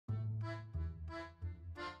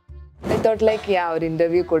thought like ஒரு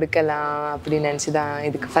interview கொடுக்கலாம் அப்படின்னு நினைச்சு தான்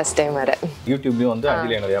இதுக்கு ஃபர்ஸ்ட் டைம் வரேன். யூடியூப்லயும் வந்து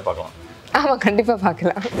அஞ்சலி நிறைய பார்க்கலாம். ஆமா கண்டிப்பா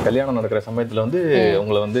பார்க்கலாம். கல்யாணம் நடக்கிற சமயத்துல வந்து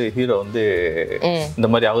உங்களை வந்து ஹீரோ வந்து இந்த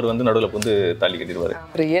மாதிரி அவர் வந்து நடுவுல வந்து தாலி கட்டிடுவாரு.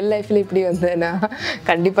 ரியல் லைஃப்ல இப்படி வந்தேன்னா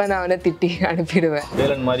கண்டிப்பா நான் அவனை திட்டி அனுப்பிடுவேன்.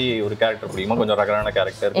 வேலன் மாதிரி ஒரு கேரக்டர் பிடிக்குமா? கொஞ்சம் ரகரான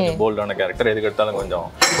கேரக்டர், கொஞ்சம் போல்டான கேரக்டர், எதுக்கு எடுத்தாலும் கொஞ்சம்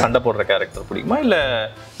சண்டை போடுற கேரக்டர் பிடிக்குமா? இல்ல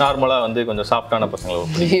நார்மலா வந்து கொஞ்சம் சாஃப்டான பசங்களை?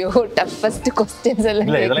 ஐயோ டஃபஸ்ட் क्वेश्चंस எல்லாம்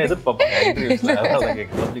இல்ல இதெல்லாம் எதிர்பார்ப்பாங்க இன்டர்வியூஸ்ல. அதனால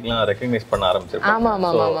கேக்குறேன். ரெகக்னைஸ் பண்ண ஆரம்பிச்சிருப்பாங்க. ஆமா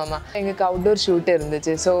ஆமா ஆமா ஆமா. எங்களுக்கு அவுட்டோர் ஷூட்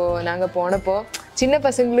இருந்துச்சு. சோ நாங்க போனப்போ சின்ன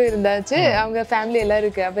பசங்களும் இருந்தாச்சு, அவங்க ஃபேமிலி எல்லாரும்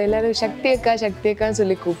இருக்கு. அப்ப எல்லாரும் சக்தி அக்கான்னு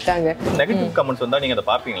சொல்லி கூப்பிட்டாங்க. நெகட்டிவ் கமெண்ட்ஸ் வந்தா நீங்க அத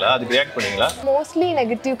பாப்பீங்களா? அதுக்கு ரியாக்ட் பண்ணுவீங்களா? மோஸ்ட்லி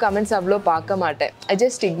நெகட்டிவ் கமெண்ட்ஸ் அவ்ளோ பார்க்க மாட்டேன். I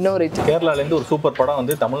just ignore it. கேரளால இருந்து ஒரு சூப்பர் படம்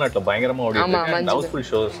வந்து தமிழ்நாட்டுல பயங்கரமா ஓடிட்டு இருக்கு. ஹவுஸ்ஃபுல்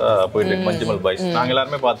ஷோஸ் போயிட்டு இருக்கு. மஞ்சுமல் பாய்ஸ் நாங்க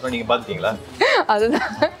எல்லாரும் பார்த்தோம். நீங்க பாத்தீங்களா? அதுதான்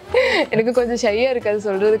எனக்கு கொஞ்சம் ஷையா இருக்கு அது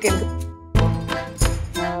சொல்றதுக்கு.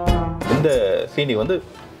 இந்த சீனி வந்து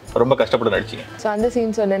ரொம்ப கஷ்டப்பட்டு நடிச்சீங்க. சோ அந்த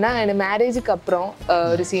சீன் சொன்னேன்னா என்ன மேரேஜுக்கு அப்புறம்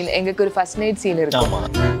ஒரு சீன் எங்களுக்கு ஒரு ஃபர்ஸ்ட் நைட் சீன் இருக்கு. ஆமா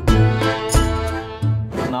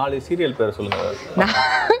 4 சீரியல் பேர் சொல்லுங்க.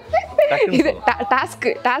 இது டாஸ்க்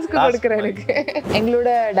கொடுக்குறேன் எனக்கு. எங்களோட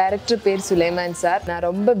டைரக்டர் பேர் சுலைமான் சார். நான்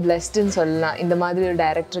ரொம்ப பிளெஸ்ட்னு சொல்லலாம் இந்த மாதிரி ஒரு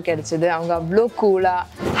டைரக்டர் கிடைச்சது. அவங்க அவ்வளோ கூலா.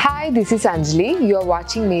 Hi, this is Anjali. You are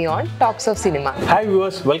வாட்சிங் me on talks of cinema. Hi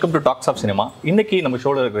viewers, welcome to talks of cinema. இன்னைக்கு நம்ம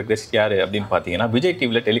ஷோல இருக்கிற கெஸ்ட் யாரு அப்படின்னு பார்த்தீங்கன்னா, விஜய்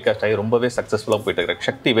டிவியில் டெலிகாஸ்ட் ஆகி ரொம்பவே சக்ஸஸ்ஃபுல்லாக போயிட்டு இருக்கிற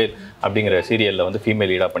சக்திவேல் அப்படிங்கிற சீரியலில் வந்து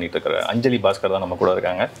ஃபீமேல் லீடாக பண்ணிட்டு இருக்கிற அஞ்சலி பாஸ்கர் தான் நம்ம கூட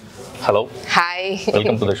இருக்காங்க. Hello. Hi.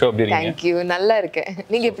 Welcome to the show. எப்படி இருக்கீங்க? Thank you. நல்லா இருக்கேன்.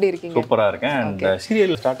 நீங்க எப்படி இருக்கீங்க? சூப்பரா இருக்கேன். அண்ட்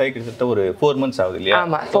சீரியல் ஸ்டார்ட் ஆகி கிட்டத்தட்ட ஒரு 4 months ஆகுது இல்லையா?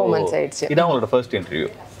 ஆமா 4 months ஆயிடுச்சு. இதான் உங்களோட ஃபர்ஸ்ட் இன்டர்வியூ?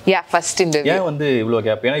 First interview. ஏன் வந்து இவ்வளோ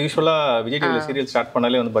கேப்? ஏன்னா யூஸ்வலா விஜய் டிவியில் சீரியல் ஸ்டார்ட்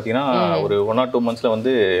பண்ணாலே வந்து பார்த்தீங்கன்னா ஒரு 1 or 2 monthsல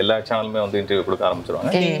வந்து எல்லா சேனலுமே வந்து இன்டர்வியூ கொடுக்க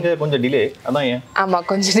ஆரம்பிச்சிருவாங்க. நீங்க கொஞ்சம் டிலே, அதான் ஏன்? ஆமா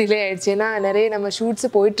கொஞ்சம் டிலே ஆயிடுச்சு. ஏன்னா நிறைய நம்ம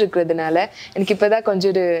ஷூட்ஸ் போயிட்டு இருக்கிறதுனால எனக்கு இப்பதான்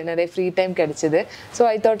கொஞ்சம் நிறைய ஃப்ரீ டைம் கிடைச்சது. ஸோ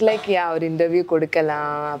ஐ தாட் லைக் ஒரு இன்டர்வியூ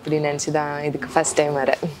கொடுக்கலாம் அப்படின்னு நினைச்சு தான் இதுக்கு ஃபர்ஸ்ட் டைம்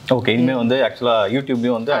வரேன். ஓகே. இனிமே வந்து ஆக்சுவலா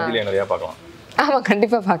யூடியூப்லயும் வந்து அஞ்சலி நிறைய பார்க்கலாம். ஆமா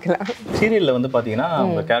கண்டிப்பா பார்க்கலாம். சீரியல்ல வந்து பாத்தீங்கன்னா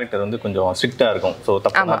உங்க கேரக்டர் வந்து கொஞ்சம் ஸ்ட்ரிக்ட்டா இருக்கும். சோ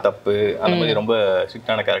தப்பு அந்த மாதிரி ரொம்ப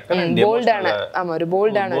ஸ்ட்ரிக்ட்டான கேரக்டர் அண்ட் போல்டான. ஆமா ஒரு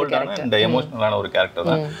போல்டான கேரக்டர் அண்ட் எமோஷனலான ஒரு கேரக்டர்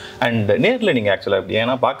தான். அண்ட் நேர்ல நீங்க ஆக்சுவலா எப்படி?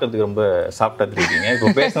 ஏன்னா பார்க்கிறதுக்கு ரொம்ப சாஃப்ட்டா தெரியுங்க. இப்போ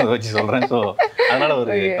பேசுறத வச்சு சொல்றேன். சோ அதனால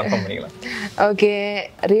ஒரு கன்ஃபார்ம் பண்ணிக்கலாம். ஓகே.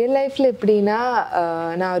 ரியல் லைஃப்ல எப்படின்னா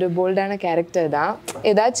நான் ஒரு போல்டான கேரக்டர் தான்.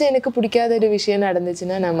 ஏதாச்சும் எனக்கு பிடிக்காத ஒரு விஷயம்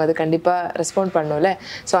நடந்துச்சுன்னா நம்ம அது கண்டிப்பா ரெஸ்பாண்ட் பண்ணோம்ல.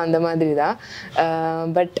 ஸோ அந்த மாதிரி தான்.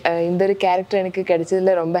 பட் இந்த ஒரு கேரக்டர் எனக்கு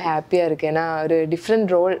கிடைச்சதுல ரொம்ப ஹாப்பியா இருக்கு. ஏன்னா ஒரு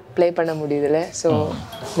டிஃப்ரெண்ட் ரோல் ப்ளே பண்ண முடியுதுல. ஸோ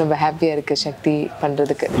ரொம்ப ஹாப்பியா இருக்கு சக்தி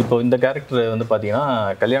பண்றதுக்கு. இப்போ இந்த கேரக்டர் வந்து பாத்தீங்கன்னா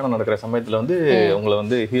கல்யாணம் நடக்கிற சமயத்துல வந்து உங்களை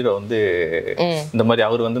வந்து ஹீரோ வந்து இந்த மாதிரி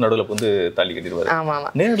அவர் வந்து நடுவுல வந்து தாலி கட்டிடுவாரு. ஆமா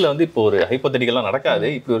ஆமா. நேர்ல வந்து இப்போ ஒரு ஹைப்போதெட்டிக்கலா நடக்காது.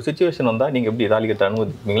 இப்படி ஒரு சிச்சுவேஷன் வந்தா நீங்க எப்படி தாலி கட்ட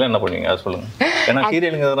அனுமதிப்பீங்களா? என்ன பண்ணுவீங்க அதை சொல்லுங்க. ஏன்னா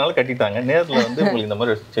சீரியலுங்கிறதுனால கட்டிட்டாங்க. நேர்ல வந்து உங்களுக்கு இந்த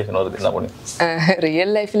மாதிரி ஒரு சிச்சுவேஷன் வருது, என்ன பண்ணுவீங்க?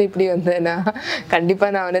 ரியல் லைஃப்ல இப்படி வந்தேன்னா கண்டிப்பா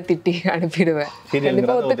நான் அவனை திட்டி அனுப்பிடுவேன்.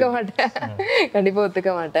 கண்டிப்பா ஒத்துக்க மாட்டேன். கண்டிப்பா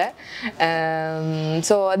ஒத்துக்க மாட்டேன்.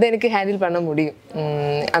 ஸோ அதை எனக்கு ஹேண்டில் பண்ண முடியும்.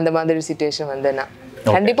 அந்த மாதிரி சிச்சுவேஷன் வந்தேன்னா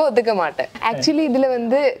கண்டிப்பா ஒத்துக்க மாட்டேன். ஆக்சுவலி இதுல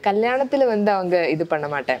வந்து கல்யாணத்துல வந்து அவங்க இது பண்ண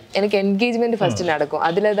மாட்டேன். எனக்கு என்கேஜ்மெண்ட் ஃபர்ஸ்ட் நடக்கும்.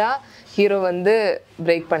 அதுலதான் ஹீரோ வந்து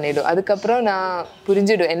பிரேக் பண்ணிடும். அதுக்கப்புறம் நான்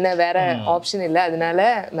புரிஞ்சிடும் என்ன வேற ஆப்ஷன் இல்லை, அதனால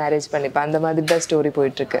மேரேஜ் பண்ணிப்பேன். அந்த மாதிரி தான் ஸ்டோரி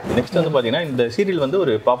போயிட்டு இருக்கு. நெக்ஸ்ட் வந்து பாத்தீங்கன்னா இந்த சீரியல் வந்து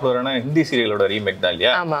ஒரு பாப்புலரான ஹிந்தி சீரியலோட ரீமேக் தான்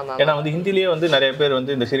இல்லையா? ஆமா ஆமா. ஏன்னா வந்து ஹிந்திலேயே வந்து நிறைய பேர்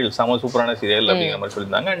வந்து இந்த சீரியல் செம சூப்பரான சீரியல் அப்படிங்கிற மாதிரி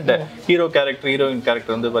சொல்லியிருந்தாங்க. And hero character heroine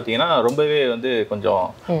character வந்து பாத்தீங்கன்னா ரொம்பவே வந்து கொஞ்சம்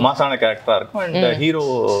மாசான கேரக்டரா இருக்கும். அண்ட் ஹீரோ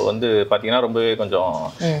வந்து பாத்தீங்கன்னா ரொம்பவே கொஞ்சம்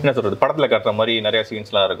என்ன சொல்றது, படத்துல காட்டுற மாதிரி நிறைய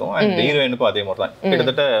சீன்ஸ்லாம் இருக்கும். அண்ட் ஹீரோயினுக்கும் அதே மாதிரி தான்.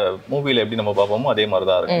 கிட்டத்தட்ட மூவில எப்படி நம்ம பார்ப்போமோ அதே மாதிரி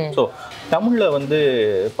தான் இருக்கும். ஸோ தமிழ்ல வந்து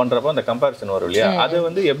பண்றப்ப அந்த கம்பேரிசன் வரும் இல்லையா? அதை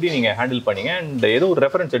வந்து எப்படி நீங்க ஹேண்டில் பண்ணீங்க? அண்ட் ஏதோ ஒரு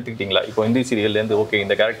ரெஃபரன்ஸ் எடுத்துக்கிட்டீங்களா? இப்போ ஹிந்தி சீரியல்ல இருந்து ஓகே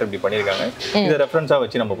இந்த கேரக்டர் இப்படி பண்ணிருக்காங்க, இதை ரெஃபரன்ஸா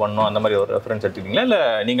வச்சு நம்ம பண்ணோம், அந்த மாதிரி ஒரு ரெஃபரன்ஸ் எடுத்துக்கிட்டீங்களா? இல்ல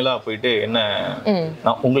நீங்களா போயிட்டு என்ன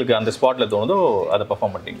உங்களுக்கு அந்த ஸ்பாட்ல தோணுதோ அதை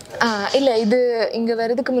பெர்ஃபார்ம் பண்ணிட்டீங்க? இல்ல இது இங்க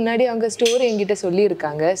வர்றதுக்கு முன்னாடி அவங்க ஸ்டோரி என்கிட்ட சொல்லி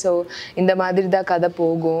இருக்காங்க. ஸோ இந்த மாதிரி தான் கதை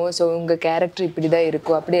போகும், ஸோ உங்க கேரக்டர் இப்படிதான்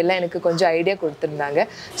இருக்கும், அப்படி எல்லாம் எனக்கு கொஞ்சம் ஐடியா கொடுத்துருந்தாங்க.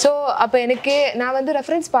 ஸோ அப்போ எனக்கு நான் வந்து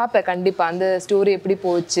ரெஃபரன்ஸ் பார்ப்பேன் கண்டிப்பா. அந்த ஸ்டோரி எப்படி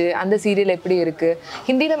போச்சு, அந்த சீரியல் எப்படி இருக்கு,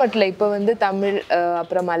 ஹிந்தியில மட்டும் இல்லை, இப்போ வந்து தமிழ்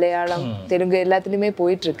அப்புறம் மலையாளம் தெலுங்கு எல்லாத்துலேயுமே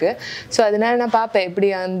போயிட்டு இருக்கு. ஸோ அதனால நான் பார்ப்பேன் எப்படி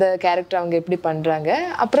அந்த கேரக்டர் அவங்க எப்படி பண்றாங்க.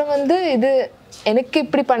 அப்புறம் வந்து இது எனக்கு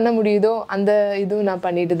எப்படி பண்ண முடியுதோ அந்த இதுவும் நான்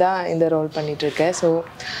பண்ணிட்டு தான் இந்த ரோல் பண்ணிட்டு இருக்கேன். ஸோ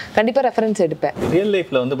கண்டிப்பா ரெஃபரன்ஸ் எடுப்பேன். ரியல்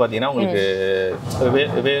லைஃப்ல வந்து பாத்தீங்கன்னா உங்களுக்கு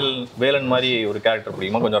வேலன் மாதிரி ஒரு கேரக்டர்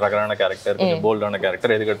பிடிக்குமா? கொஞ்சம் ரகரான கேரக்டர், கொஞ்சம் போல்டான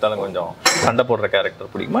கேரக்டர், எதுக்கு எடுத்தாலும் கொஞ்சம் சண்டை போடுற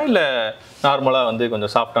கேரக்டர் பிடிக்குமா? இல்ல நார்மலா வந்து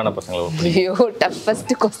கொஞ்சம் சாஃப்டான பசங்களை? ஐயோ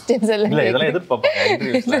டஃபஸ்ட் क्वेश्चंस எல்லாம் இல்ல இதெல்லாம் எதிர்பார்ப்பாங்க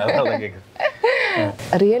இன்டர்வியூஸ்ல. அதனால தான் கேக்குறேன்.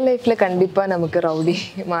 ரியல் லைஃப்ல கண்டிப்பா நமக்கு ரவுடி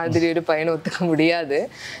மாதிரி ஒரு பையனை ஒத்துக்க முடியாது.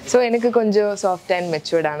 ஸோ எனக்கு கொஞ்சம் சாஃப்ட் அண்ட்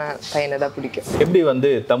மெச்சூர்டான பையனை தான் பிடிக்கும். எப்படி வந்து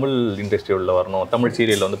தமிழ் இண்டஸ்ட்ரி உள்ள வரணும், தமிழ்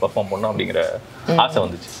சீரியல்ல வந்து பெர்ஃபார்ம் பண்ணணும் அப்படிங்கிற ஆசை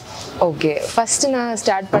வந்துச்சு? ஓகே, ஃபஸ்ட்டு நான்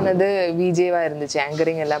ஸ்டார்ட் பண்ணது விஜேவாக இருந்துச்சு,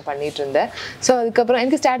 ஆங்கரிங் எல்லாம் பண்ணிட்டு இருந்தேன். ஸோ அதுக்கப்புறம்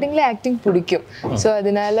எனக்கு ஸ்டார்டிங்கில் ஆக்டிங் பிடிக்கும். ஸோ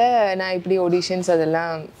அதனால நான் இப்படி ஆடிஷன்ஸ்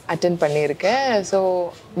அதெல்லாம் அட்டென்ட் பண்ணியிருக்கேன். ஸோ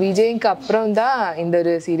விஜய்க்கு அப்புறம் தான் இந்த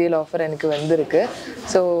ஒரு சீரியல் ஆஃபர் எனக்கு வந்திருக்கு.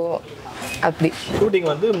 ஸோ அப்படி ஷூட்டிங்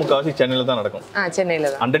வந்து முக்கால்வாசி சென்னையில் தான் நடக்கும். சென்னையில்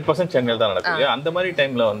தான் 100% சென்னையில் தான் நடக்கும். அந்த மாதிரி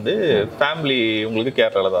டைமில் வந்து ஃபேமிலி உங்களுக்கு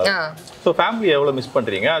கேரளாவில் தான். ஸோ ஃபேமிலி எவ்வளோ மிஸ்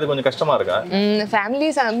பண்ணுறீங்க? அது கொஞ்சம் கஷ்டமாக இருக்கா?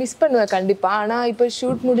 ஃபேமிலிஸ் மிஸ் பண்ணுவேன் கண்டிப்பாக. ஆனால் இப்போ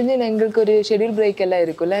ஷூட் முடிஞ்சு எங்களுக்கு ஒரு ஷெடியூல் பிரேக் எல்லாம்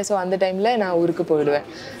இருக்குல்ல, ஸோ அந்த டைமில் நான் ஊருக்கு போயிடுவேன்.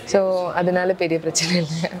 ஸோ அதனால பெரிய பிரச்சனை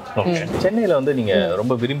இல்லை. சென்னையில் வந்து நீங்கள்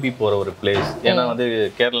ரொம்ப விரும்பி போகிற ஒரு பிளேஸ், ஏன்னா வந்து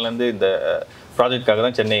கேரளாலேருந்து இந்த ப்ராஜெக்ட்காக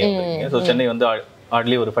தான் சென்னை வந்துருக்கீங்க. ஸோ சென்னை வந்து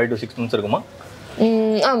ஹார்ட்லி ஒரு 5 to 6 months இருக்குமா?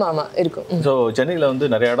 ஆமாம் ஆமாம் இருக்கும். ஸோ சென்னையில் வந்து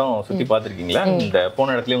நிறைய இடம் சுற்றி பார்த்துருக்கீங்களா? இந்த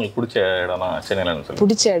போன இடத்துல உங்களுக்கு பிடிச்ச இடம்னா சென்னையில் சொல்லி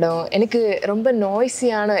பிடிச்ச இடம் எனக்கு ரொம்ப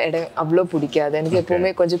நாய்ஸியான இடம் அவ்வளோ பிடிக்காது. எனக்கு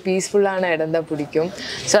எப்போவுமே கொஞ்சம் பீஸ்ஃபுல்லான இடம் தான் பிடிக்கும்.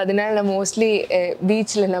 ஸோ அதனால நான் மோஸ்ட்லி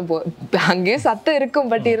பீச்லலாம் அங்கேயும் சத்தம்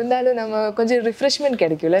இருக்கும், பட் இருந்தாலும் நம்ம கொஞ்சம் ரிஃப்ரெஷ்மெண்ட்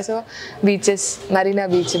கிடைக்கும்ல. So beaches, Marina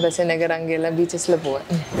beach, Besant நகர், அங்கே எல்லாம் பீச்சஸில் போவேன்.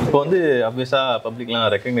 இப்போ வந்து ஆப்வியஸாக பப்ளிக்லாம்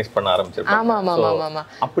ரெக்கக்னைஸ் பண்ண ஆரம்பிச்சிருக்கோம். ஆமாம் ஆமாம் ஆமாம்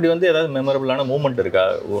ஆமாம். அப்படி வந்து ஏதாவது மெமரபிளான மூமெண்ட் இருக்கா?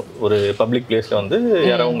 ஒரு பப்ளிக் பிளேஸில் வந்து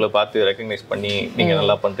யாரோ உங்களை பார்த்து ரெக்கக்னைஸ் பண்ணி நீங்க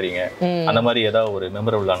நல்லா பண்றீங்க, அந்த மாதிரி ஏதாவது ஒரு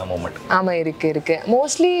மெமரபிளான மூமெண்ட்? ஆமா இருக்கு.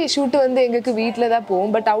 மோஸ்ட்லி ஷூட் வந்து எங்களுக்கு வீட்ல தான்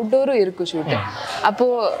போவோம், பட் அவுட்டோரும் இருக்கும் ஷூட். அப்போ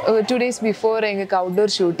 2 days பிஃபோர் எங்களுக்கு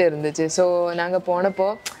அவுட்டோர் ஷூட் இருந்துச்சு. ஸோ நாங்க போனப்போ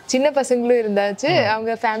சின்ன பசங்களும் இருந்தாச்சு,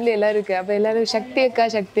 அவங்க ஃபேமிலி எல்லாரும் இருக்கு. அப்போ எல்லாரும் சக்தி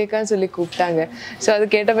அக்கான்னு சொல்லி கூப்பிட்டாங்க. ஸோ அது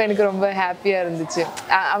கேட்டப்போ எனக்கு ரொம்ப ஹாப்பியாக இருந்துச்சு.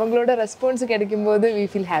 அவங்களோட ரெஸ்பான்ஸ் கிடைக்கும் போது வி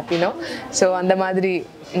ஃபீல் ஹாப்பினோ. ஸோ அந்த மாதிரி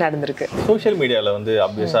நடந்திருக்கு. சோஷியல் மீடியாவில் வந்து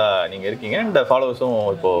ஆப்வியஸாக நீங்கள் இருக்கீங்க, இந்த ஃபாலோவர்ஸும்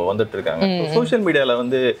இப்போ வந்துட்டு இருக்காங்க. சோஷியல் மீடியாவில்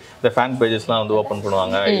வந்து இந்த ஃபேன் பேஜஸ்லாம் வந்து ஓப்பன்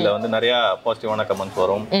பண்ணுவாங்க, இல்லை வந்து நிறையா பாசிட்டிவான கமெண்ட்ஸ்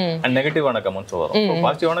வரும் அண்ட் நெகட்டிவான கமெண்ட்ஸ் வரும்.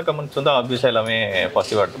 பாசிட்டிவான கமெண்ட்ஸ் வந்து ஆப்வியஸாக எல்லாமே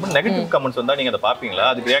பாசிட்டிவாக இருக்கும். நெகட்டிவ் கமெண்ட்ஸ் வந்தால் நீங்கள் அதை பார்ப்பீங்களா?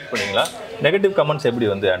 அதுக்கு ரியாக்ட் பண்ணுவீங்களா? நெகட்டிவ் கமெண்ட்ஸ் எப்படி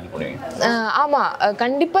வந்து ஹேண்டில் பண்ணுவீங்க? ஆமாம்,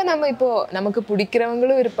 கண்டிப்பாக நம்ம இப்போ நமக்கு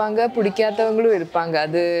பிடிக்கிறவங்களும் இருப்பாங்க, பிடிக்காதவங்களும் இருப்பாங்க.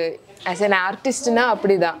 அது ஆஸ் அன் ஆர்டிஸ்ட்னா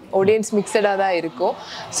அப்படிதான், ஆடியன்ஸ் மிக்சடாக தான் இருக்கும்.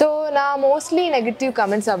 ஸோ நான் மோஸ்ட்லி நெகட்டிவ்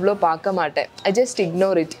கமெண்ட்ஸ் அவ்வளோ பார்க்க மாட்டேன். I just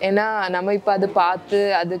ignore it. ஏன்னா நம்ம இப்போ அது பார்த்து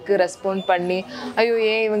அதுக்கு ரெஸ்பாண்ட் பண்ணி ஐயோ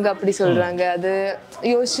ஏன் இவங்க அப்படி சொல்கிறாங்க, அது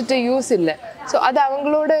யோசிச்சுட்டு யூஸ் இல்லை. ஸோ அது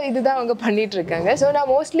அவங்களோட இதுதான் அவங்க பண்ணிட்டு இருக்காங்க. ஸோ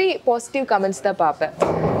நான் மோஸ்ட்லி பாசிட்டிவ் கமெண்ட்ஸ் தான் பார்ப்பேன்.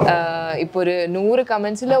 இப்போ ஒரு 100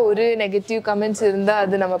 கமெண்ட்ஸில் ஒரு நெகட்டிவ் கமெண்ட்ஸ் இருந்தால்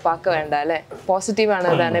அது நம்ம பார்க்க வேண்டாம்ல,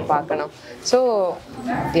 பாசிட்டிவானதானே பார்க்கணும். So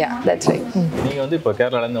yeah that's right. நீங்கள் வந்து இப்போ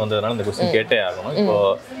கேரளாலேருந்து வந்ததுனால இந்த கொஸ்டின் கேட்டே ஆகணும். இப்போ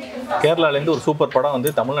கேரளாலேருந்து ஒரு சூப்பர் படம் வந்து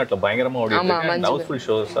தமிழ்நாட்டில் பயங்கரமாக ஓடி இருக்கு, ஹவுஸ்ஃபுல்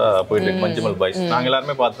ஷோஸாக போயிட்டு இருக்கு, மஞ்சுமல் பாய்ஸ். நாங்கள்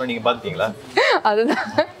எல்லாருமே பார்த்துட்டோம், நீங்கள் பார்த்துட்டீங்களா? அதுதான்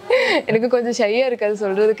எனக்கு கொஞ்சம் ஷையா இருக்காது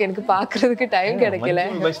சொல்றதுக்கு, எனக்கு பாக்குறதுக்கு டைம் கிடைக்கல.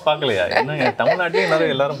 பார்க்கலையா? என்ன தமிழ்நாட்டிலே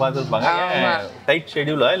எல்லாரும் பார்த்துருப்பாங்க. டைட்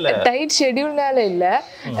ஷெட்யூலா? இல்ல டைட் ஷெட்யூல்னால இல்ல,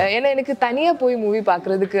 ஏன்னா எனக்கு தனியா போய் மூவி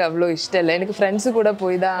பாக்குறதுக்கு அவ்வளோ இஷ்டம் இல்லை. எனக்கு ஃப்ரெண்ட்ஸு கூட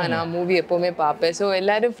போய் தான் நான் மூவி எப்பவுமே பார்ப்பேன். ஸோ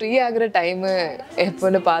எல்லாரும் ஃப்ரீ ஆகுற டைம்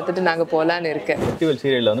எப்போன்னு பார்த்துட்டு நாங்க போலான்னு இருக்கேன். சக்திவேல்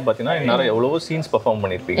சீரியல்ல வந்து பாத்தீங்கன்னா இன்னும் எவ்வளவோ சீன்ஸ் பெர்ஃபார்ம்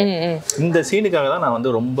பண்ணிருப்பீங்க. இந்த சீனுக்காக தான் நான்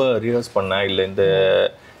வந்து ரொம்ப ரிஹர்ஸ் பண்ணேன், இல்லை இந்த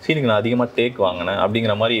சீனுக்கு நான் அதிகமாக டேக் வாங்கினேன்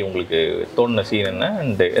அப்படிங்கிற மாதிரி உங்களுக்கு தோணுன சீன் என்ன?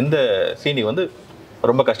 அண்ட் எந்த சீனுக்கு வந்து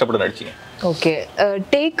ரொம்ப கஷ்டப்பட்டு நடிச்சிங்க? ஓகே,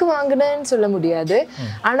 டேக் வாங்கினேன்னு சொல்ல முடியாது.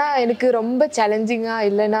 ஆனால் எனக்கு ரொம்ப சேலஞ்சிங்காக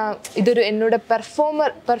இல்லைன்னா இது ஒரு என்னோட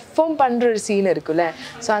பெர்ஃபார்ம் பண்ணுற ஒரு சீன் இருக்குல்ல.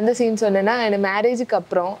 ஸோ அந்த சீன் சொன்னேன்னா எனக்கு மேரேஜுக்கு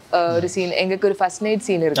அப்புறம் ஒரு சீன், எங்களுக்கு ஒரு ஃபர்ஸ்ட் நைட்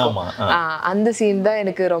சீன் இருக்கும். அந்த சீன் தான்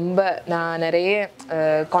எனக்கு ரொம்ப நான் நிறைய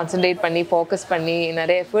கான்சன்ட்ரேட் பண்ணி ஃபோக்கஸ் பண்ணி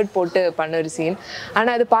நிறைய எஃபர்ட் போட்டு பண்ண ஒரு சீன்.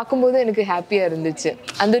 ஆனால் அது பார்க்கும்போது எனக்கு ஹாப்பியாக இருந்துச்சு.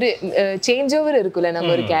 அந்த ஒரு சேஞ்ச் ஓவர் இருக்குல்ல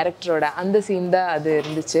நம்ம ஒரு கேரக்டரோட, அந்த சீன் தான் அது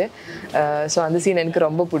இருந்துச்சு. ஸோ அந்த சீன் எனக்கு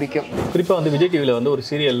ரொம்ப பிடிக்கும். குறிப்பாக வந்து விஜய் டிவியில் வந்து ஒரு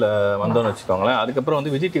சீரியல் வந்தோன்னு வச்சுக்கோங்களேன், அதுக்கப்புறம்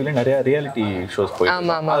வந்து விஜய் டிவியில் நிறைய ரியாலிட்டி ஷோஸ்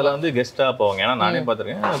போயிட்டு அதில் வந்து கெஸ்ட்டாக போவாங்க. ஏன்னா நானே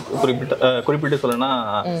பார்த்துருக்கேன், குறிப்பிட்டு சொல்லணும்னா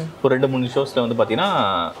ஒரு 2-3 ஷோஸில் வந்து பார்த்தீங்கன்னா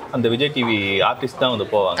அந்த விஜய் டிவி ஆர்டிஸ்ட் தான் வந்து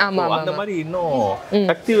போவாங்க. அந்த மாதிரி இன்னும்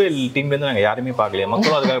சக்திவேல் டீம்லேருந்து நாங்கள் யாருமே பார்க்கலையே,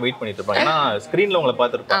 மக்களும் அதுக்காக வெயிட் பண்ணிட்டு இருப்பாங்க. ஏன்னா ஸ்க்ரீனில் உங்களை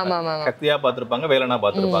பார்த்துருப்பாங்க, சக்தியாக பார்த்துருப்பாங்க, வேலைனா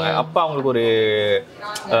பார்த்துருப்பாங்க. அப்போ அவங்களுக்கு ஒரு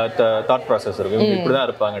தாட் ப்ராசஸ் இருக்கும், இப்படி தான்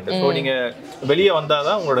இருப்பாங்கன்ட்டு. ஸோ நீங்கள் வெளியே வந்தால்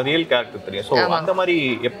தான் உங்களோட ரியல் கேரக்டர் தெரியும். ஸோ அந்த மாதிரி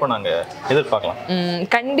எப்போ நாங்கள் எதிர்பார்க்கலாம்?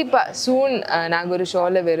 கண்டிப்பா சூன் நாங்க ஒரு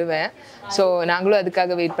ஷோல வருவேன். ஸோ நாங்களும்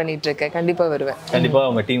அதுக்காக வெயிட் பண்ணிட்டு இருக்கேன். கண்டிப்பா வருவேன். கண்டிப்பா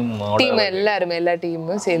உங்க டீம் எல்லாருமே எல்லா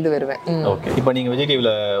டீமும் சேர்ந்து வருவேன். ஓகே, இப்போ நீங்க விஜய்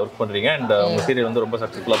டிவில ஒர்க் பண்றீங்க அண்ட் உங்க சீரியல் வந்து ரொம்ப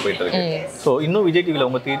சக்சஸ்ஃபுல்லா போயிட்டு இருக்கு. ஸோ இன்னும் விஜய் டிவில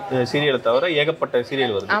உங்க சீரியலை தவிர ஏகப்பட்ட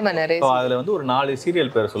சீரியல் வருது. ஆமா நிறைய. ஸோ அதுல வந்து ஒரு 4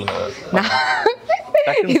 சீரியல் பேர் சொல்லுங்க.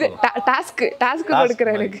 டாஸ்க்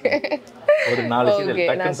கொடுக்குறேன் எனக்கு. ஒரு 4 சீரியல்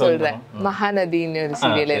ஓகே நான் சொல்றேன். மகாநதின்னு ஒரு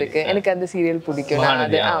சீரியல் இருக்கு, எனக்கு அந்த சீரியல் பிடிக்கும். நான்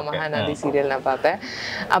அது மகாநதி சீரியல் நான் பார்ப்பேன்.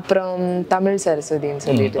 அப்புறம் தமிழ் சரஸ்வதின்னு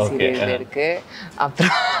சொல்லிட்டு சீரியல் இருக்கு.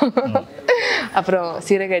 அப்புறம்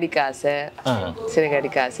சிறகடிக்க ஆசை,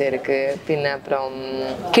 சிறகடிக்க ஆசை இருக்கு. பின்ன அப்புறம்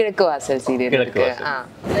கிழக்கு வாசல் சீரியல் இருக்கு.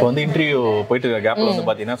 இப்போ வந்து இன்டர்வியூ போயிட்டு இருக்க கேப்ல வந்து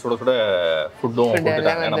பாத்தீங்கன்னா சுட சுட ஃபுட்டும்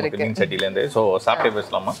கொடுத்துட்டாங்க நமக்கு மீன் சட்டில இருந்து. சோ சாப்பிட்டே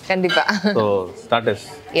பேசலாமா? கண்டிப்பா. சோ ஸ்டார்டர்ஸ்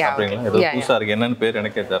சாப்பிடுறீங்களா? ஏதோ புதுசா இருக்கு, என்னன்னு பேர்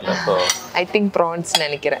எனக்கே தெரியல. சோ ஐ திங்க் prawns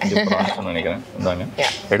நினைக்கிறேன். prawns நினைக்கிறேன். இந்தாங்க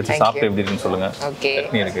எடுத்து சாப்பிட்டு எப்படி இருக்குன்னு சொல்லுங்க. ஓகே,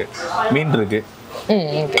 சட்னி இருக்கு, மீன் இருக்கு,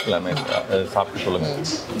 எல்லாமே சாப்பிட்டு சொல்லுங்க.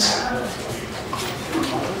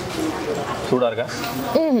 சூடா இருக்கா?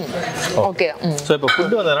 ஓகே. சோ இப்போ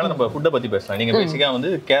ஃபுட் வந்ததனால நம்ம ஃபுட்டை பத்தி பேசலாம். நீங்க பேசிக்கா வந்து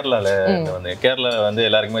கேரளால வந்து கேரளா வந்து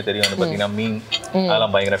எல்லாருக்குமே தெரியும் வந்து பாத்தீங்கன்னா மீன்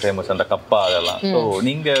அதெல்லாம் பயங்கர ஃபேமஸ், அந்த கப்பா அதெல்லாம். ஸோ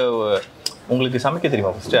நீங்க உங்களுக்கு சமைக்க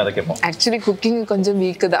தெரியுமா? ஃபர்ஸ்ட் அதை கேட்போம். ஆக்சுவலி குக்கிங் கொஞ்சம்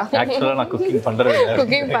வீக் தான். ஆக்சுவலா நான்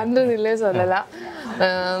குக்கிங் பண்றது இல்லை சொல்லலாம்.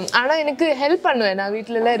 ஆனா எனக்கு ஹெல்ப் பண்ணுவேன். நான்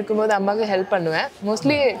வீட்ல எல்லாம் இருக்கும்போது அம்மாவுக்கு ஹெல்ப் பண்ணுவேன்.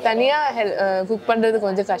 மோஸ்ட்லி தனியா குக் பண்றது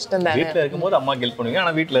கொஞ்சம் கஷ்டம் தானே. வீட்ல இருக்கும்போது அம்மா ஹெல்ப் பண்ணுவீங்க,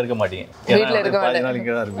 ஆனா வீட்ல இருக்க மாட்டீங்க. வீட்ல இருக்க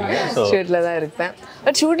மாட்டேன், ஷூட்ல தான் இருப்பேன்.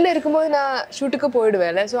 பட் ஷூட்ல இருக்கும்போது நான் ஷூட்டுக்கு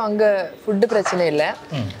போயிடுவேன். ஸோ அங்க ஃபுட்டு பிரச்சனை இல்லை.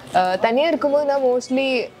 தனியா இருக்கும்போது நான் மோஸ்ட்லி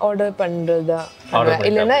ஆர்டர் பண்றதுதான்,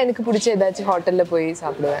 இல்லைன்னா எனக்கு பிடிச்ச ஏதாச்சும் ஹோட்டல்ல போய்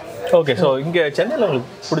சாப்பிடுவேன். ஓகே. ஸோ இங்க சென்னையில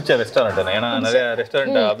உங்களுக்கு பிடிச்ச ரெஸ்டாரண்ட்? ஏன்னா நிறைய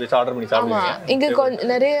ரெஸ்டாரண்ட் அப்படியே ஆர்டர் பண்ணி சாப்பிடுவீங்க. இங்க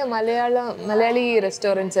நிறைய மலையாளி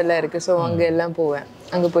ரெஸ்டாரண்ட்ஸ் எல்லாம் இருக்கு. ஸோ அங்க எல்லாம் போவேன்,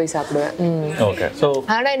 அங்க போய் சாப்பிடுவேன். ஓகே. ஸோ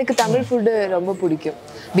ஆனா எனக்கு தமிழ் ஃபுட்டு ரொம்ப பிடிக்கும்.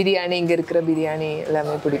 பிரியாணி, இங்க இருக்கிற பிரியாணி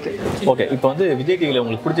எல்லாமே பிடிக்கும். ஓகே. இப்போ வந்து விஜய் டிவில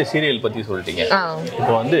உங்களுக்கு பிடிச்ச சீரியல் பத்தி சொல்லிட்டீங்க.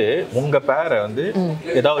 இப்போ வந்து உங்க பேரை வந்து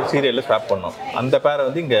ஏதாவது ஒரு சீரியல்ல ஸ்வாப் பண்ணணும், அந்த பேரை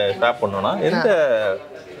வந்து இங்க ஸ்வாப் பண்ணணும்னா எந்த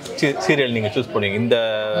சீரியல் நீங்க சூஸ் பண்ணுவீங்க? இந்த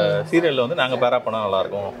சீரியல்ல வந்து நாங்க பேரா பண்ணா நல்லா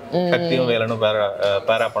இருக்கும், சக்தியும் வேலனும்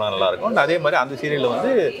பேரா பண்ணா நல்லா இருக்கும், அதே மாதிரி அந்த சீரியல்ல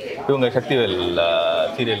வந்து இவங்க சக்திவேல்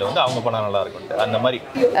சீரியல்ல வந்து அவங்க பண்ணா நல்லா இருக்கும், அந்த மாதிரி.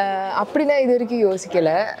 அப்படி நான் இது வரைக்கும்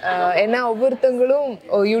யோசிக்கல. ஏன்னா ஒவ்வொருத்தவங்களும்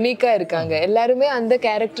யூனிக்கா இருக்காங்க, எல்லாருமே அந்த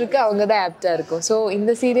கேரக்டருக்கு அவங்க தான் ஆப்டா இருக்கும். ஸோ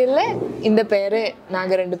இந்த சீரியல்ல இந்த பேரு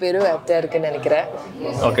நாங்க 2 பேரும் ஆப்டா இருக்குன்னு நினைக்கிறேன்.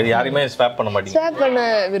 ஓகே. யாரையுமே ஸ்வாப் பண்ண மாட்டீங்க? ஸ்வாப் பண்ண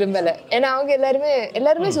விரும்பல, ஏன்னா அவங்க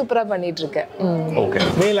எல்லாருமே சூப்பரா பண்ணிட்டு இருக்கேன். ஓகே.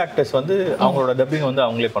 மேல் ஆக்டர்ஸ் வந்து அவங்களோட டப்பிங் வந்து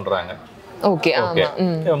அவங்களே பண்றாங்க. ஓகே. ஆமா.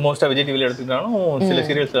 மோஸ்டா விஜய் டிவில எடுத்துக்கிட்டாலும் சில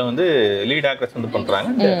சீரியல்ஸ்ல வந்து லீட் ஆக்டர்ஸ் வந்து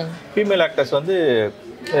பண்றாங்க. ஃபீமேல் ஆக்டர்ஸ் வந்து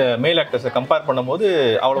மேல் ஆக்டர்ஸை கம்பேர் பண்ணும்போது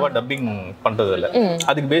அவ்வளவா டப்பிங் பண்றது இல்லை.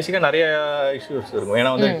 அதுக்கு பேசிக்கா நிறைய இஷ்யூஸ் இருக்கும்.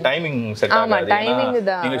 ஏன்னா வந்து டைமிங் செட் ஆகாது.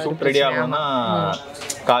 நீங்க ஷூட் ரெடி ஆகணும்னா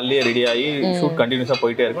காலையிலேயே ரெடி ஆகி ஷூட் கண்டினியூஸா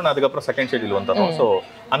போயிட்டே இருக்கும், அதுக்கப்புறம் செகண்ட் ஷெட்யூல் வந்துடும். ஸோ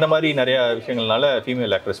அந்த மாதிரி நிறைய விஷயங்கள்னால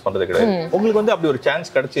ஃபீமேல் ஆக்ட்ரஸ் பண்றது கிடையாது. உங்களுக்கு வந்து அப்படி ஒரு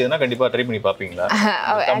சான்ஸ் கிடைச்சதுன்னா கண்டிப்பா ட்ரை பண்ணி பாப்பீங்களா?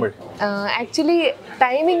 தமிழ் ஆக்சுவலி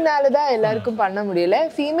டைமிங்னால தான் எல்லாருக்கும் பண்ண முடியல,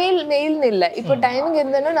 ஃபீமேல் மெயில்னு இல்லை. இப்போ டைமிங்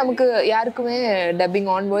இருந்ததுன்னா நமக்கு யாருக்குமே டப்பிங்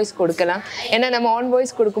ஆன் வாய்ஸ் கொடுக்கலாம். ஏன்னா நம்ம ஆன்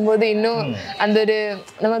வாய்ஸ் கொடுக்கும்போது இன்னும் அந்த ஒரு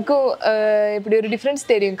நமக்கும் இப்படி ஒரு டிஃப்ரென்ஸ்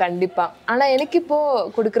தெரியும் கண்டிப்பா. ஆனா எனக்கு இப்போ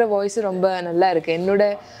கொடுக்குற வாய்ஸ் ரொம்ப நல்லா இருக்கு.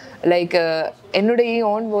 என்னுடைய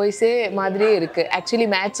ஓன் வாய்ஸே மாதிரியே இருக்கு, ஆக்சுவலி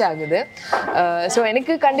மேட்ச் ஆகுது. ஸோ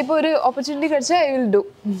எனக்கு கண்டிப்பா ஒரு ஆப்பர்ச்சுனிட்டி கிடைச்சா ஐ வில் டூ.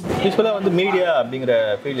 யூஸ்வலாக வந்து மீடியா அப்படிங்கிற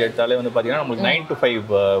ஃபீல்ட் எடுத்தாலே வந்து பார்த்தீங்கன்னா நம்மளுக்கு 9 to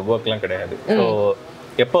 5 ஒர்க்லாம் கிடையாது. ஸோ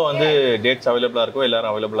எப்போ வந்து டேட்ஸ் அவைலபிளாக இருக்கோ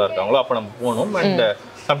எல்லாரும் அவைலபிளாக இருக்காங்களோ அப்போ நம்ம போகணும். அண்ட்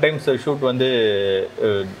சம்டைம்ஸ் ஷூட் வந்து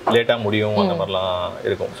லேட்டாக முடியும், அந்த மாதிரிலாம்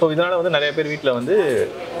இருக்கும். ஸோ இதனால வந்து நிறைய பேர் வீட்டில் வந்து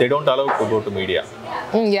they don't allow to go to media.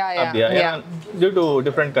 due to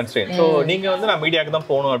different constraints. So நீங்க வந்து நான் மீடியாக்கு தான்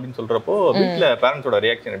போகணும் அப்படின்னு சொல்றப்போ வீட்ல பேரண்ட்ஸோட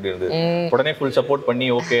ரியாக்ஷன் எப்படி இருந்தது? உடனே ஃபுல் சப்போர்ட் பண்ணி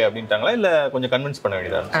ஓகே அப்படின்ட்டாங்களா இல்ல கொஞ்சம் கன்வின்ஸ் பண்ண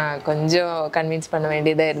வேண்டியதா? கொஞ்சம் கன்வின்ஸ் பண்ண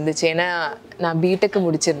வேண்டியதா இருந்துச்சு. ஏன்னா நான் பிடெக்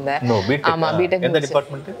முடிச்சிருந்தேன். ஆமா, பிடெக். எந்த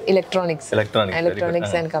department?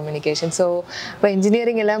 Electronics and communication. So இப்போ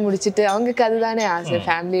இன்ஜினியரிங் எல்லாம் முடிச்சுட்டு அவங்களுக்கு அதுதானே ஆசை,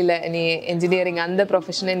 ஃபேமிலியில நீ இன்ஜினியரிங் அந்த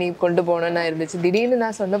ப்ரொஃபஷனை நீ கொண்டு போகணும்னு இருந்துச்சு. திடீர்னு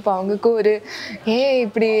நான் சொன்னப்போ அவங்களுக்கும் ஒரு ஏன்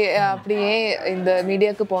இப்படி அப்படி ஏன் இந்த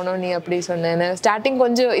மீடியாவுக்கு போனோம் நீ அப்படி சொன்னேன்னு ஸ்டார்டிங்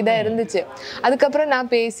கொஞ்சம் இதாக இருந்துச்சு. அதுக்கப்புறம்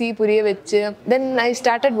நான் பேசி புரிய வச்சு தென் ஐ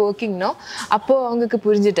ஸ்டார்டட் ஒர்க்கிங்னோ அப்போ அவங்களுக்கு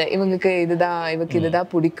புரிஞ்சுட்டேன் இவங்களுக்கு இதுதான்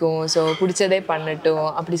பிடிக்கும், ஸோ பிடிச்சதே பண்ணட்டும்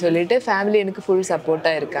அப்படி சொல்லிட்டு ஃபேமிலி எனக்கு ஃபுல்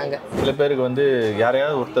சப்போர்ட்டாக இருக்காங்க. சில பேருக்கு வந்து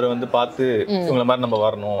யாரையாவது ஒருத்தர் வந்து பார்த்து இவங்கள மாதிரி நம்ம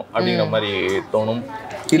வரணும் அப்படிங்கிற மாதிரி தோணும்.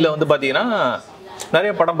 இல்லை வந்து பார்த்தீங்கன்னா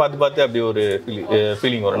நிறைய படம் பார்த்து அப்படி ஒரு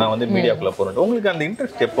ஃபீலிங் வரும், நான் வந்து மீடியாக்குள்ள போறேன். உங்களுக்கு அந்த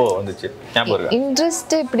இன்ட்ரெஸ்ட் எப்போ வந்துச்சு?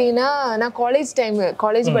 இன்ட்ரெஸ்ட் எப்படின்னா நான்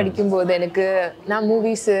காலேஜ் படிக்கும் போது எனக்கு நான்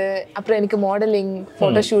மூவிஸ் அப்புறம் எனக்கு மாடலிங்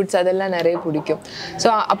ஃபோட்டோ ஷூட்ஸ் அதெல்லாம் நிறைய பிடிக்கும். ஸோ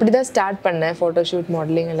அப்படிதான் ஸ்டார்ட் பண்ணேன், ஃபோட்டோ ஷூட்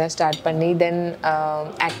மாடலிங் எல்லாம் ஸ்டார்ட் பண்ணி தென்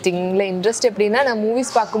ஆக்டிங்ல இன்ட்ரெஸ்ட் எப்படின்னா நான்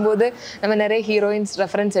மூவிஸ் பார்க்கும்போது நம்ம நிறைய ஹீரோயின்ஸ்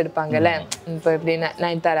ரெஃபரன்ஸ் எடுப்பாங்கல்ல, இப்போ எப்படின்னா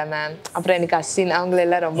நயன்தாரா மேம், அப்புறம் எனக்கு அஸ்வின்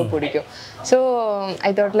அவங்களெல்லாம் ரொம்ப பிடிக்கும். So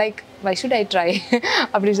I thought like why should I try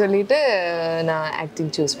அப்படி சொல்லிட்டு நான்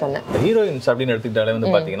ஆக்டிங் சூஸ் பண்ணேன். ஹீரோயின்ஸ் அப்படின்னு எடுத்துக்கிட்டாலே வந்து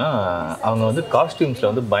பார்த்தீங்கன்னா அவங்க வந்து காஸ்டியூம்ஸில்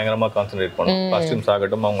வந்து பயங்கரமாக கான்சென்ட்ரேட் பண்ணும். காஸ்டியூம்ஸ்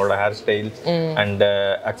ஆகட்டும், அவங்களோட ஹேர் ஸ்டைல்ஸ் அண்ட்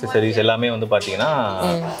அக்சசரிஸ் எல்லாமே வந்து பார்த்தீங்கன்னா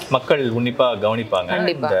மக்கள் உன்னிப்பாக கவனிப்பாங்க.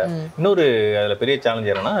 இன்னொரு அதில் பெரிய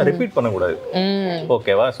சேலஞ்ச் என்னன்னா ரிப்பீட் பண்ணக்கூடாது.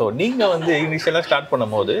 ஓகேவா? ஸோ நீங்கள் வந்து இனிஷியலாக ஸ்டார்ட்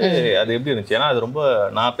பண்ணும்போது அது எப்படி இருந்துச்சு? ஏன்னா அது ரொம்ப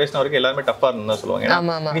நான் பேசின வரைக்கும் எல்லாருமே டஃப்பாக இருந்ததுன்னு தான் சொல்லுவாங்க.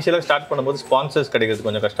 ஏன்னா இனிஷியலாக ஸ்டார்ட் பண்ணும்போது ஸ்பான்சர்ஸ் கிடைக்கிறது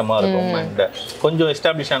கொஞ்சம் கஷ்டமாக இருக்கும். அண்ட் கொஞ்சம்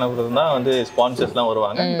எஸ்டாப்ளிஷ் ஆன தான் வந்து ஸ்பான்சர்ஸ்லாம்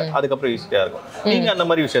வருவாங்க. அதுக்கப்புறம் ஈஸியாக இருக்கும். நீங்கள் அந்த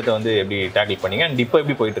மாதிரி விஷயத்தை வந்து எப்படி டேக்கிள் பண்ணீங்க? அண்ட் இப்போ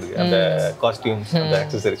எப்படி போயிட்டு இருக்கு அந்த காஸ்டியூம்ஸ் அந்த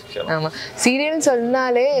அக்சசரிஸ் விஷயம்? ஆமாம், சீரியல்னு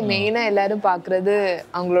சொன்னாலே மெயினாக எல்லாரும் பார்க்குறது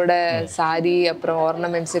அவங்களோட சாரி அப்புறம்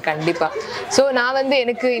ஆர்னமெண்ட்ஸு கண்டிப்பாக. ஸோ நான் வந்து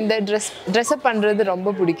எனக்கு இந்த ட்ரெஸ்அப் பண்ணுறது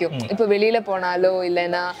ரொம்ப பிடிக்கும். இப்போ வெளியில் போனாலோ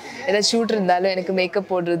இல்லைன்னா ஏதாவது ஷூட் இருந்தாலும் எனக்கு மேக்கப்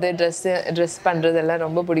போடுறது, ட்ரெஸ் பண்ணுறது எல்லாம்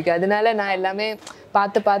ரொம்ப பிடிக்கும். அதனால நான் எல்லாமே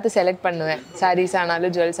பார்த்து செலக்ட் பண்ணுவேன். சாரீஸ்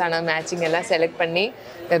ஆனாலும் ஜுவல்ஸ் ஆனாலும் மேட்சிங் எல்லாம் செலக்ட் பண்ணி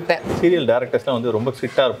வைப்பேன். சீரியல் டேரக்டர்ஸ்லாம் வந்து ரொம்ப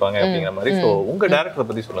ஸ்ட்ரிக்டாக இருப்பாங்க அப்படிங்கிற மாதிரி. ஸோ உங்கள் டேரக்டரை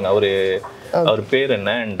பற்றி சொல்லுங்கள். அவர் பேர்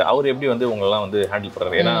என்ன அண்ட் அவர் எப்படி வந்து உங்களெல்லாம் வந்து ஹேண்டில்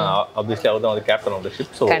பண்ணுறாரு? ஏன்னா ஆப்வியஸ்லி அவர் தான் வந்து captain of the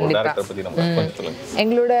ship. So டேரக்டரை பற்றி நம்ம கொஞ்சம் சொல்லுங்கள்.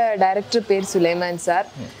 எங்களோட டைரக்டர் பேர் சுலைமான் சார்.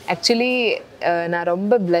 ஆக்சுவலி நான்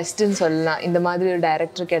ரொம்ப பிளெஸ்டுன்னு சொல்லலாம். இந்த மாதிரி ஒரு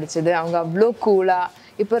டைரக்டர் கிடைச்சது. அவங்க அவ்வளோ கூலாக,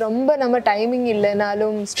 இப்போ ரொம்ப நம்ம டைமிங்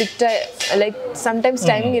இல்லைனாலும் ஸ்ட்ரிக்டாக லைக் சம்டைம்ஸ்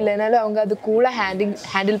டைமிங் இல்லைனாலும் அவங்க அது கூலாக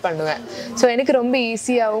ஹேண்டில் பண்ணுவேன். ஸோ எனக்கு ரொம்ப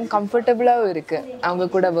ஈஸியாகவும் கம்ஃபர்டபுளாகவும் இருக்குது அவங்க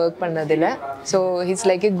கூட ஒர்க் பண்ணதில். ஸோ ஹிஸ்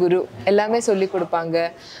லைக் ஏ குரு. எல்லாமே சொல்லி கொடுப்பாங்க.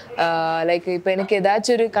 லைக் இப்போ எனக்கு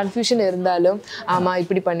ஏதாச்சும் ஒரு கன்ஃபியூஷன் இருந்தாலும் ஆமாம்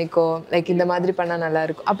இப்படி பண்ணிக்கோ, லைக் இந்த மாதிரி பண்ணால்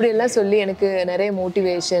நல்லாயிருக்கும் அப்படியெல்லாம் சொல்லி எனக்கு நிறைய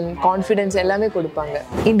மோட்டிவேஷன், கான்ஃபிடென்ஸ் எல்லாமே கொடுப்பாங்க.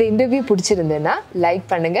 இந்த இன்டர்வியூ பிடிச்சிருந்தேன்னா லைக்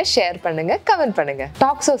பண்ணுங்கள், ஷேர் பண்ணுங்கள், கமெண்ட் பண்ணுங்கள்.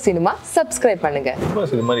 டாக்ஸ் ஆஃப் சினிமா சப்ஸ்கிரைப் பண்ணுங்கள்.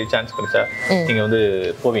 இது மாதிரி சான்ஸ் கிடைச்சா நீங்க வந்து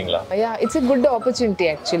போவீங்களா? யா, it's a good opportunity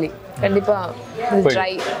actually. கண்டிப்பா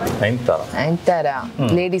try. Nayanthara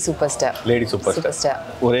lady super star.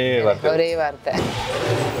 ஒரே வார்த்தை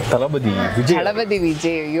தளபதி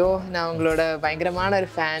விஜய். ஐயோ, நான் உங்களோட பயங்கரமான ஒரு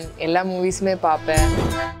ஃபேன். எல்லா மூவிஸுமே பார்ப்பேன்.